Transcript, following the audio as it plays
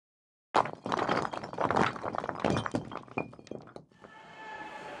The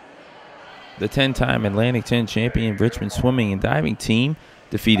 10-time Atlantic 10 champion Richmond swimming and diving team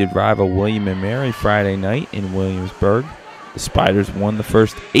defeated rival William & Mary Friday night in Williamsburg. The Spiders won the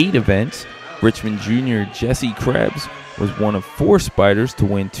first 8 events. Richmond junior Jessie Krebs was one of 4 Spiders to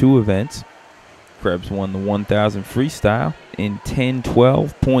win 2 events. Krebs won the 1,000 freestyle in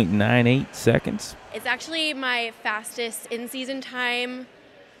 10:12.98 seconds. It's actually my fastest in-season time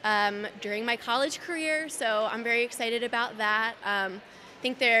during my college career, so I'm very excited about that. I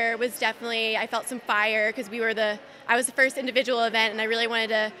think there was definitely, I felt some fire because I was the first individual event and I really wanted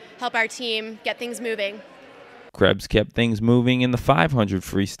to help our team get things moving. Krebs kept things moving in the 500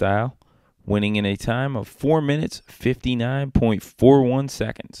 freestyle, winning in a time of 4 minutes 59.41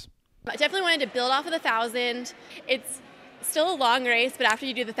 seconds. I definitely wanted to build off of the 1,000. It's still a long race, but after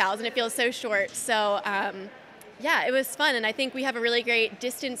you do the 1,000, it feels so short. So yeah, it was fun, and I think we have a really great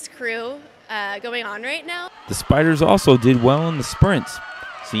distance crew going on right now. The Spiders also did well in the sprints.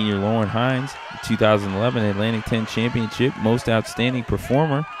 Senior Lauren Hines, the 2011 Atlantic 10 Championship Most Outstanding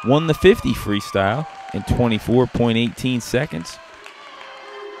Performer, won the 50 freestyle in 24.18 seconds.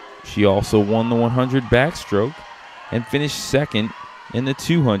 She also won the 100 backstroke and finished second in the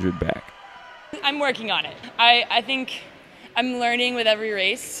 200 back. I'm working on it. I think I'm learning with every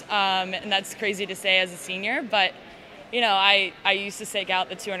race, and that's crazy to say as a senior, but you know, I used to stake out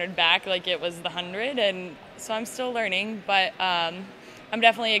the 200 back like it was the 100, and so I'm still learning, but I'm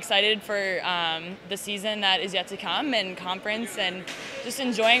definitely excited for the season that is yet to come and conference and just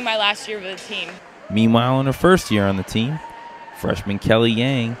enjoying my last year with the team. Meanwhile, in her first year on the team, freshman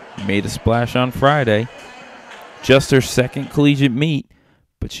Kelley made a splash on Friday. Just her second collegiate meet,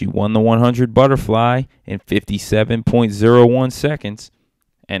 but she won the 100 butterfly in 57.01 seconds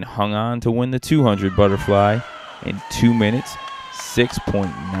and hung on to win the 200 butterfly in 2 minutes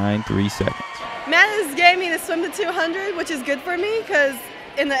 6.93 seconds. Matt gave me to swim the 200, which is good for me because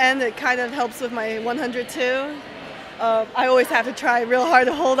in the end it kind of helps with my 100 too. I always have to try real hard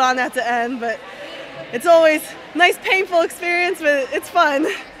to hold on at the end, but it's always a nice painful experience, but it's fun.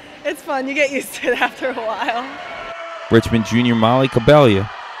 It's fun. You get used to it after a while. Richmond junior Kobelja,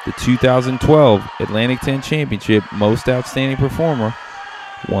 the 2012 Atlantic 10 Championship Most Outstanding Performer,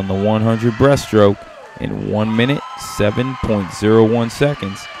 won the 100 breaststroke in 1 minute 7.01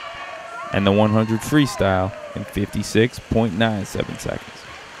 seconds and the 100 freestyle in 56.97 seconds.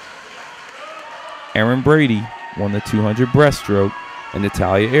 Erin Brady won the 200 breaststroke and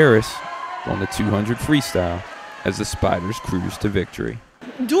Natalia Aris won the 200 freestyle as the Spiders cruised to victory.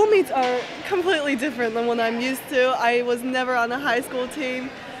 Dual meets are completely different than what I'm used to. I was never on a high school team,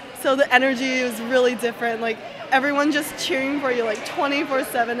 so the energy is really different. Like everyone just cheering for you like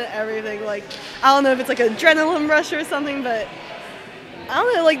 24/7 and everything. Like I don't know if it's like an adrenaline rush or something, but I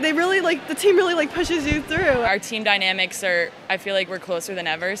don't know, like they really the team really pushes you through. Our team dynamics I feel like we're closer than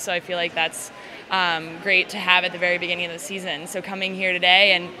ever, so I feel like that's great to have at the very beginning of the season. So coming here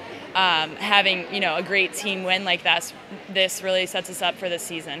today and having a great team win like this really sets us up for this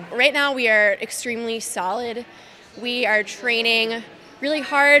season. Right now we are extremely solid. We are training really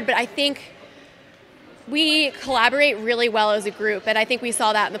hard, but I think we collaborate really well as a group, and I think we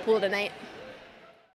saw that in the pool tonight.